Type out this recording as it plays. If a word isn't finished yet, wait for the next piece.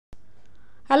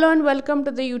Hello and welcome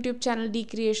to the YouTube channel D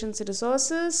Creations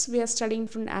Resources. We are studying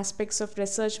different aspects of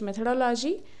research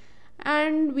methodology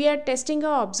and we are testing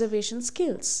our observation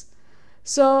skills.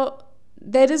 So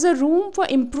there is a room for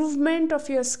improvement of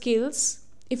your skills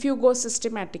if you go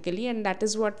systematically, and that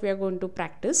is what we are going to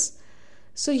practice.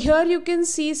 So here you can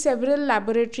see several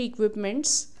laboratory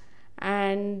equipments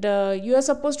and you are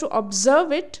supposed to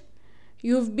observe it.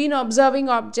 You've been observing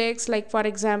objects, like for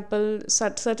example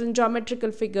certain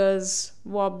geometrical figures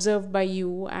were observed by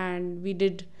you, and we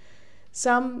did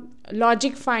some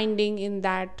logic finding in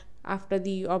that after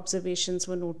the observations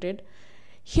were noted.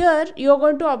 Here you're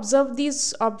going to observe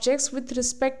these objects with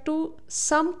respect to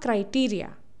some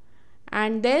criteria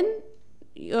and then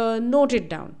note it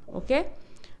down. Okay,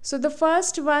 so the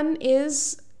first one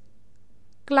is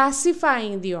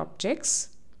classifying the objects.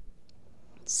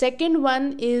 Second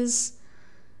one is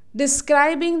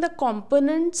describing the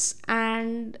components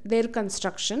and their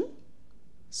construction.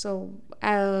 So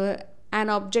an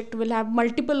object will have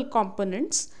multiple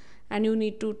components and you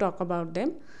need to talk about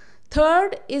them.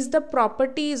 Third is the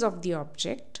properties of the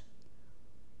object.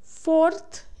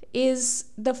 Fourth is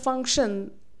the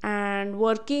function and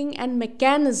working and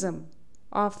mechanism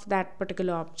of that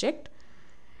particular object.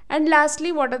 And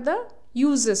lastly, what are the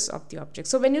uses of the object.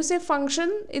 So when you say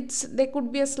function, there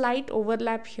could be a slight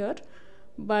overlap here,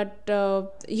 but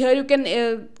here you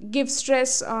can give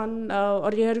stress on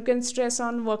or here you can stress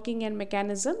on working and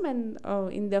mechanism, and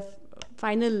in the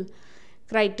final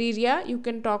criteria you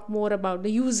can talk more about the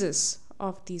uses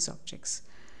of these objects.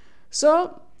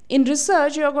 So in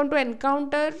research you are going to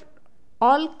encounter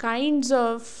all kinds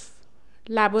of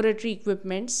laboratory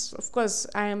equipments. Of course,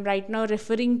 I am right now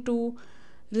referring to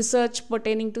research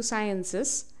pertaining to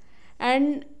sciences,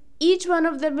 and each one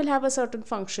of them will have a certain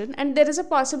function, and there is a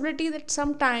possibility that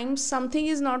sometimes something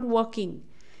is not working,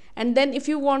 and then if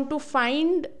you want to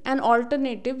find an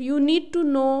alternative, you need to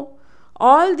know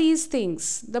all these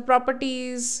things: the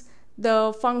properties,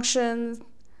 the function,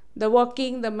 the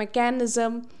working, the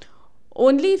mechanism.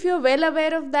 Only if you're well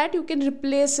aware of that, you can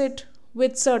replace it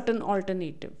with certain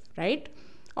alternative, right?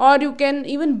 Or you can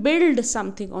even build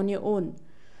something on your own.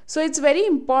 So it's very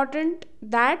important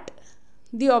that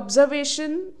the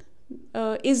observation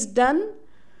is done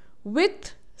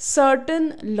with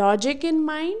certain logic in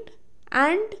mind,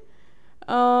 and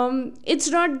it's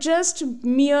not just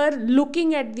mere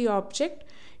looking at the object.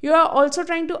 You are also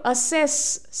trying to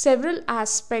assess several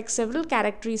aspects, several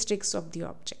characteristics of the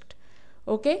object.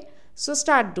 Okay, so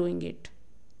start doing it.